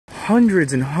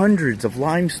hundreds and hundreds of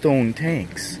limestone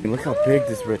tanks. Look how big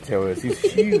this red tail is. He's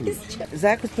huge.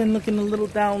 Zach has been looking a little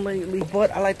down lately, but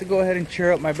I like to go ahead and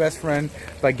cheer up my best friend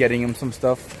by getting him some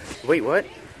stuff. Wait, what?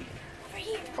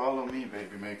 Follow me,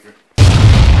 baby maker.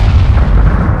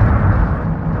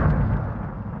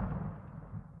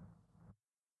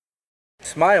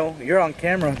 Smile, you're on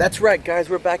camera. That's right, guys,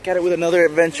 we're back at it with another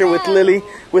adventure with Lily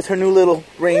with her new little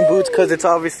rain boots, because it's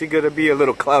obviously going to be a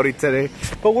little cloudy today.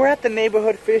 But we're at the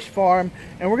neighborhood fish farm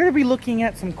and we're going to be looking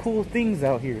at some cool things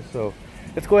out here. So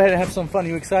let's go ahead and have some fun.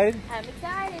 You excited? I'm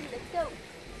excited. Let's go.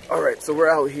 Alright, so we're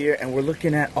out here and we're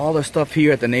looking at all the stuff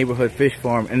here at the neighborhood fish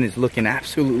farm, and it's looking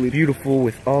absolutely beautiful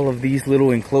with all of these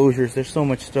little enclosures. There's so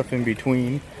much stuff in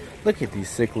between. Look at these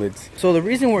cichlids. So the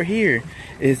reason we're here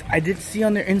is I did see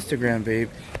on their Instagram, babe,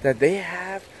 that they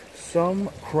have some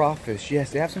crawfish.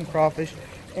 Yes, they have some crawfish.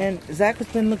 And Zach has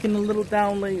been looking a little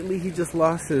down lately. He just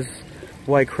lost his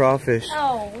white crawfish.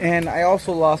 Oh. And I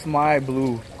also lost my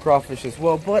blue crawfish as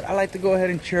well. But I like to go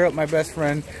ahead and cheer up my best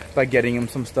friend by getting him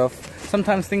some stuff.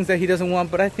 Sometimes things that he doesn't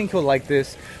want, but I think he'll like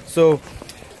this. So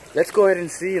let's go ahead and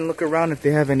see and look around if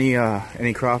they have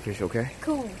any crawfish, okay?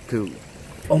 Cool. Cool.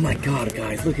 Oh my god,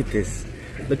 guys, look at this.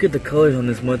 Look at the colors on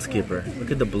this mud skipper.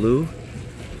 Look at the blue.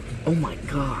 Oh my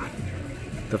god.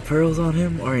 The pearls on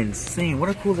him are insane. What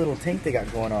a cool little tank they got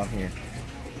going on here.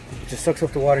 It just sucks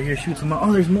up the water here, shoots them out.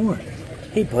 Oh, there's more.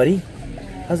 Hey, buddy.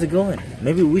 How's it going?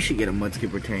 Maybe we should get a mud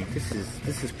skipper tank. This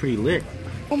is pretty lit.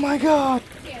 Oh my god.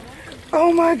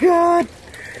 Oh my god.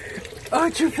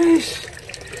 Archer fish.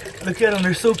 Look at them.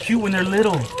 They're so cute when they're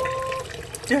little.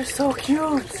 They're so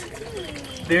cute.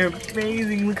 They're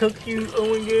amazing. Look how cute. Oh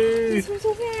my god. They swim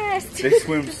so fast. They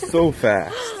swim so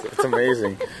fast. It's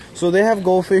amazing. So they have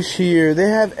goldfish here. They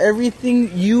have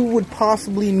everything you would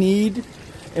possibly need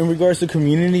in regards to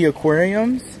community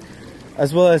aquariums.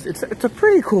 As well as, it's a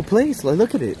pretty cool place. Like,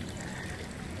 look at it.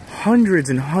 Hundreds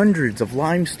and hundreds of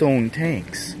limestone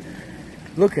tanks.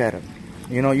 Look at them.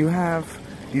 You know, you have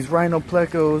these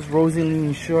rhinoplecos,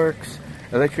 rosaline sharks,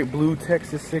 electric blue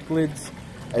Texas cichlids.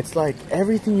 It's like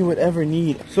everything you would ever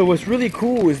need. So what's really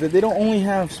cool is that they don't only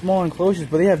have small enclosures,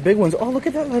 but they have big ones. Oh, look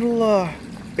at that little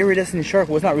iridescent shark.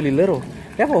 Well, it's not really little.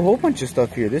 They have a whole bunch of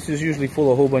stuff here. This is usually full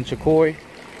of a whole bunch of koi.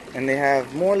 And they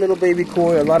have more little baby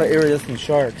koi, a lot of iridescent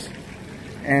sharks.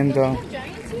 And,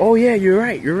 oh yeah, you're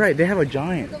right. You're right. They have a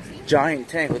giant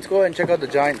tank. Let's go ahead and check out the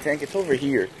giant tank. It's over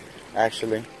here,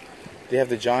 actually. They have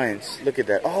the giants. Look at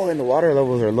that. Oh, and the water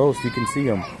levels are low, so you can see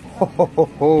them.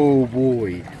 Oh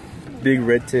boy. Big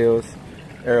red tails,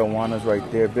 arowanas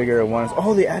right there, big arowanas.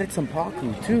 Oh, they added some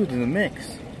pacu too to the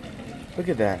mix. Look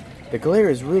at that. The glare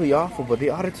is really awful, but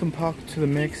they added some pacu to the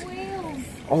mix.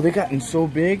 Oh, they gotten so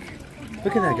big.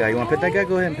 Look at that guy. You want to pet that guy?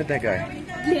 Go ahead and pet that guy.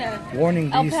 Yeah. Warning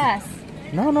these. I'll pass.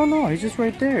 No. He's just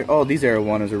right there. Oh, these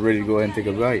arowanas are ready to go ahead and take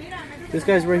a bite. This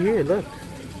guy's right here. Look.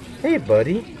 Hey,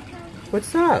 buddy.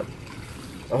 What's up?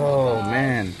 Oh,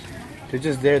 man. They're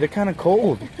just there. They're kind of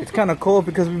cold. It's kind of cold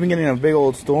because we've been getting a big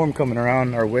old storm coming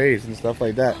around our ways and stuff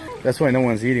like that. That's why no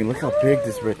one's eating. Look how big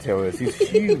this red tail is. He's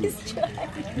huge.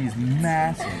 He's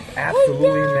massive.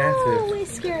 Absolutely massive.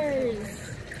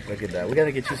 Whiskers. Look at that. We got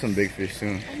to get you some big fish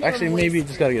soon. Actually, maybe you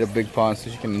just got to get a big pond so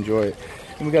you can enjoy it.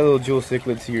 And we got little jewel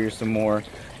cichlids here, some more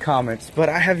comets. But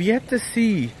I have yet to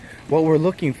see what we're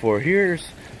looking for. Here's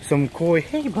some koi.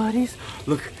 Hey, buddies.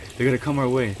 Look, they're going to come our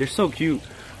way. They're so cute.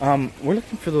 We're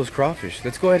looking for those crawfish.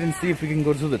 Let's go ahead and see if we can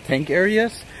go to the tank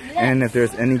areas and if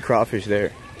there's any crawfish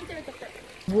there.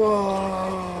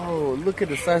 Whoa! Look at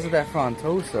the size of that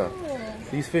frontosa.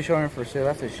 These fish aren't for sale.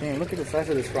 That's a shame. Look at the size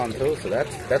of this frontosa.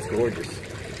 That's gorgeous.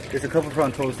 There's a couple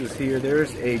frontosas here.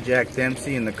 There's a Jack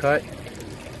Dempsey in the cut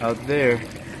out there.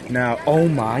 Now, oh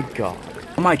my god.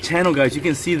 On my channel, guys, you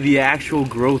can see the actual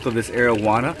growth of this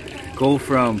arowana go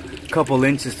from couple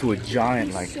inches to a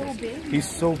giant like this. He's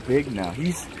so big now.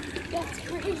 That's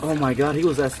crazy. Oh my god,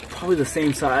 that's probably the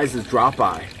same size as drop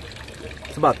eye.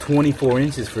 It's about 24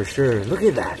 inches for sure. Look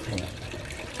at that thing.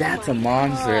 That's a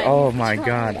monster. Oh my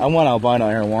god. I want albino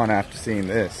arowana after seeing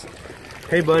this.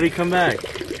 Hey buddy, come back.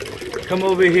 Come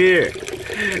over here.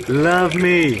 Love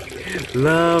me.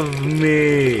 Love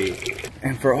me.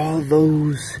 And for all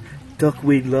those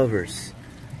duckweed lovers,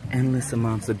 endless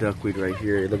amounts of duckweed right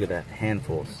here. Look at that,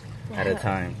 handfuls at a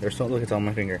time. There's so, look, it's on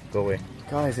my finger. Go away.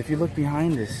 Guys, if you look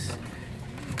behind us,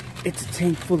 it's a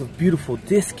tank full of beautiful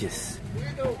discus.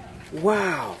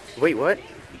 Wow. Wait, what?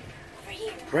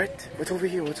 Brett, what's over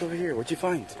here? What's over here? What'd you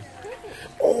find?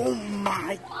 Oh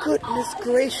my goodness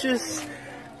gracious.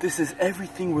 This is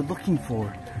everything we're looking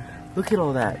for. Look at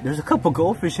all that. There's a couple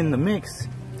goldfish in the mix.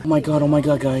 Oh my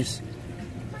god, guys.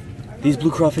 These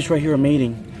blue crawfish right here are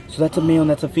mating. So that's a male and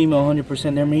that's a female,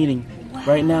 100%. They're mating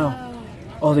right now.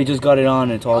 Oh, they just got it on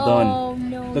and it's all done. Oh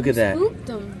no. Look at that. Spooked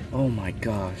them. Oh my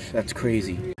gosh, that's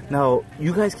crazy. Now,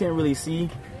 you guys can't really see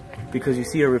because you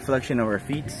see a reflection of our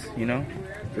feet, you know?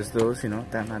 Just those, you know?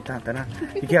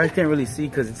 You guys can't really see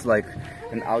because it's like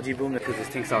an algae bloom because this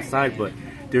tank's outside, but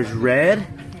there's red,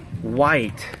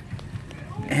 white,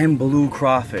 and blue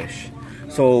crawfish.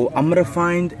 So I'm gonna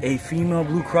find a female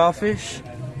blue crawfish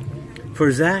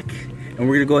for Zach, and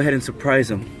we're gonna go ahead and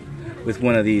surprise him with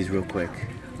one of these real quick.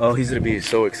 Oh, he's gonna be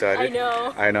so excited.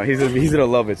 I know, he's gonna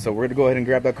love it. So we're gonna go ahead and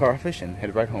grab that crawfish and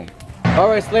head right home. All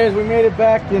right, Slayers, we made it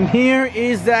back, and here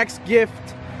is Zach's gift.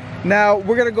 Now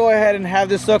we're gonna go ahead and have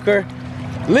this sucker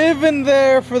live in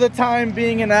there for the time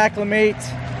being and acclimate.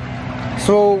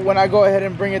 So when I go ahead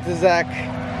and bring it to Zach,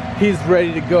 he's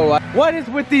ready to go. What is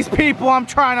with these people? I'm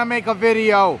trying to make a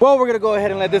video. Well, we're gonna go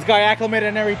ahead and let this guy acclimate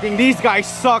and everything. These guys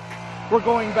suck. We're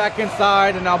going back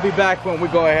inside, and I'll be back when we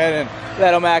go ahead and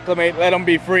let them acclimate, let them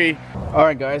be free. All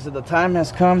right, guys, so the time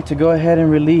has come to go ahead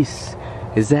and release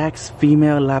Zach's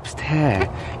female lobster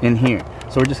in here.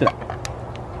 So we're just gonna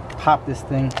pop this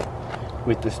thing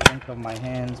with the strength of my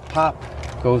hands. Pop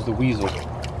goes the weasel.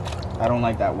 I don't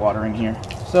like that water in here.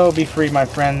 So be free, my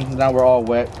friends. Now we're all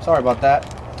wet. Sorry about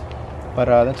that. But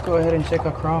let's go ahead and check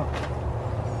our crowd.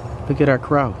 Look at our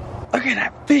crowd. Look at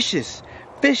that, fishes.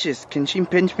 Fishes. Can she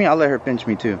pinch me? I'll let her pinch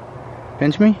me too.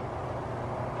 Pinch me?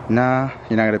 Nah,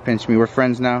 you're not gonna pinch me. We're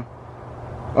friends now.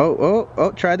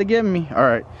 Oh, tried to get me. All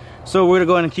right. So we're gonna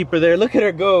go ahead and keep her there. Look at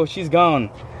her go. She's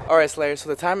gone. All right, Slayer. So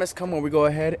the time has come when we go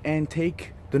ahead and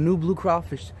take the new blue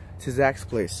crawfish to Zach's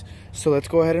place. So let's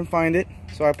go ahead and find it.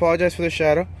 So I apologize for the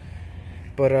shadow,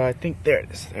 but I think there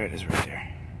it is. There it is right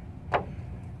there.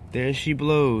 There she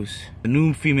blows. The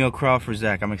new female craw for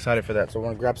Zach. I'm excited for that. So we're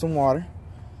gonna grab some water.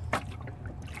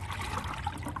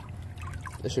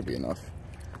 This should be enough.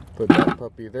 Put that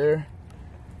puppy there.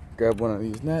 Grab one of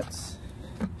these nets.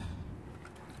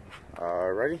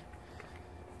 Alrighty.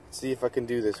 See if I can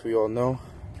do this. We all know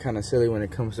I'm kind of silly when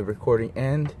it comes to recording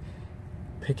and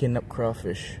picking up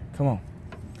crawfish. Come on.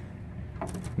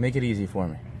 Make it easy for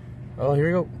me. Oh, here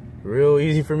we go. Real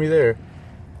easy for me there.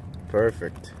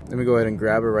 Perfect. Let me go ahead and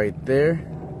grab her right there.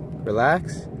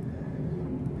 Relax.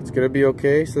 It's gonna be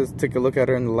okay. So let's take a look at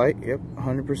her in the light. Yep,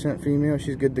 100% female.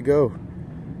 She's good to go.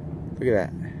 Look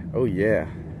at that. Oh yeah.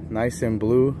 Nice and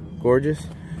blue. Gorgeous.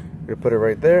 We're gonna put it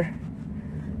right there.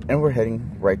 And we're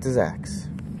heading right to Zach's.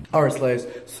 Alright, slaves,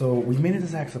 so we made it to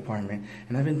Zach's apartment,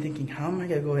 and I've been thinking, how am I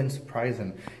gonna go ahead and surprise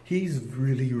him? He's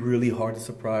really hard to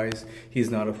surprise. He's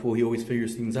not a fool. He always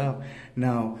figures things out.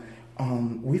 Now,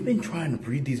 we've been trying to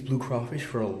breed these blue crawfish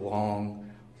for a long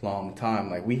time.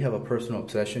 Like, we have a personal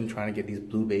obsession trying to get these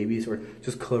blue babies, or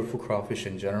just colorful crawfish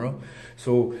in general.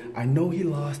 So I know he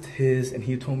lost his, and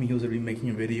he told me he was gonna be making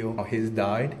a video how his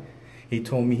died. He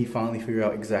told me he finally figured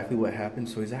out exactly what happened,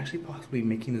 so he's actually possibly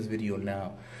making this video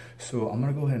now. So I'm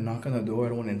gonna go ahead and knock on the door. I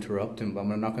don't want to interrupt him, but I'm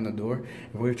gonna knock on the door,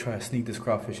 and we're gonna try to sneak this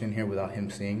crawfish in here without him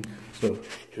seeing. So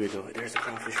here we go. There's the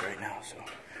crawfish right now. So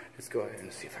let's go ahead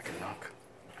and see if I can knock.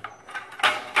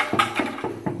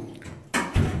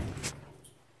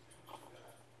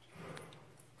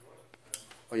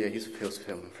 Oh yeah, he's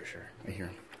filming for sure. I hear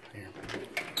him.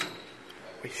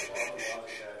 Wait, shh.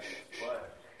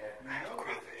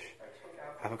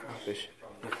 I have a crawfish.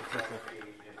 Look.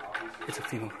 It's a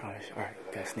female crawfish.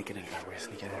 Alright, guys, sneak it in. We're gonna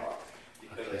sneak it in.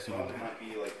 Okay, let's do that.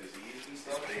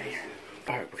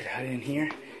 Alright, we're gonna hide it in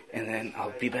here, and then I'll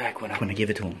be back when I'm gonna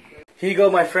give it to him. Here you go,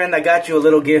 my friend. I got you a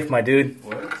little gift, my dude.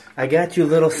 What? I got you a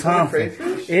little something.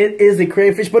 It is a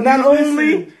crayfish, but not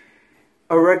only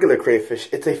a regular crayfish.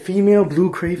 It's a female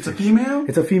blue crayfish. It's a female?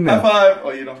 It's a female. High five.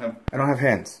 Oh, you don't have... I don't have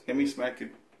hands. Let me smack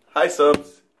it. Hi,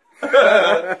 subs.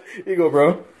 Here you go,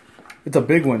 bro. It's a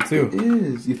big one, too. It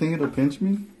is. You think it'll pinch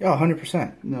me? Yeah,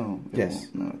 100%. No. Yes.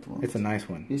 Won't. No, it won't. It's a nice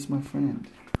one. He's my friend.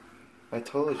 I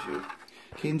told you.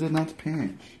 He did not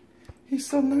pinch. He's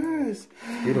so nice.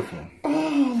 It's beautiful.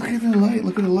 Oh, look at the light.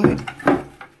 Look at the light.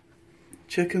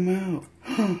 Check him out.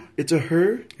 It's a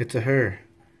her? It's a her.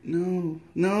 No.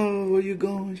 Where are you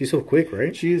going? She's so quick,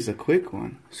 right? She is a quick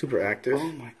one. Super active.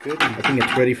 Oh, my goodness. I think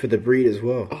it's ready for the breed as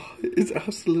well. Oh, it's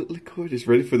absolutely gorgeous.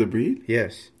 Ready for the breed?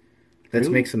 Yes. Let's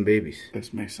make some babies.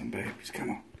 Let's make some babies.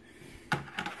 Come on.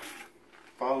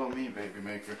 Follow me, baby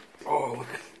maker. Oh, look.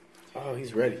 Oh,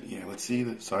 he's ready. Yeah, let's see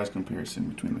the size comparison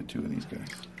between the two of these guys.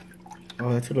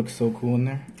 Oh, that looks so cool in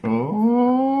there.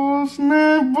 Oh,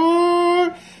 snap,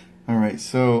 boy. All right,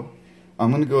 so I'm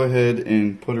going to go ahead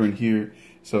and put her in here.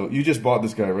 So you just bought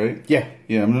this guy, right? Yeah.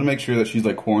 Yeah, I'm going to make sure that she's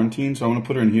like quarantined. So I'm going to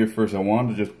put her in here first. I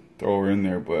wanted to just throw her in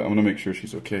there, but I'm going to make sure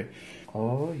she's okay.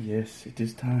 Oh, yes, it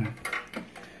is time.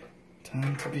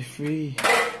 Time to be free.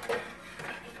 I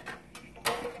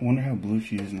wonder how blue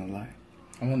she is in the light.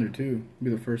 I wonder too. It'll be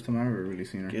the first time I've ever really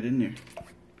seen her. Get in there.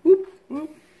 Whoop,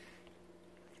 whoop.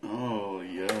 Oh,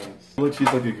 yes. Look, she's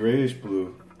like a grayish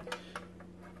blue.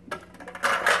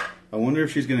 I wonder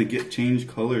if she's gonna change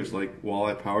colors like while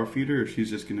I power feed her, or if she's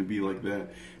just gonna be like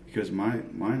that. Because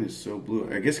mine is so blue.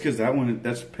 I guess because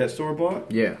that's pet store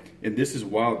bought. Yeah. And this is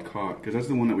wild caught, because that's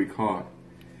the one that we caught.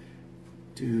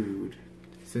 Dude.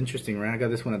 It's interesting, right? I got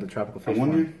this one at the tropical fish I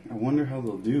farm. wonder how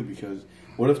they'll do, because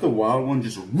what if the wild one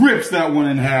just rips that one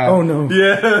in half? Oh no.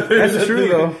 Yeah. That's true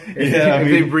though. Yeah. If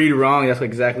they breed wrong, that's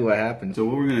exactly what happens. So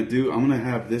what we're gonna do, I'm gonna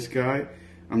have this guy,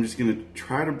 I'm just gonna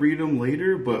try to breed him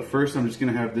later, but first I'm just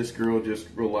gonna have this girl just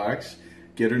relax,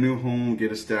 get her new home,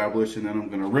 get established, and then I'm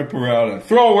gonna rip her out and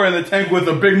throw her in the tank with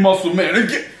a big muscle man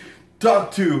and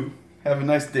talk to, have a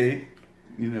nice date,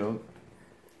 you know.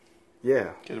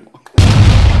 Yeah. Get him on.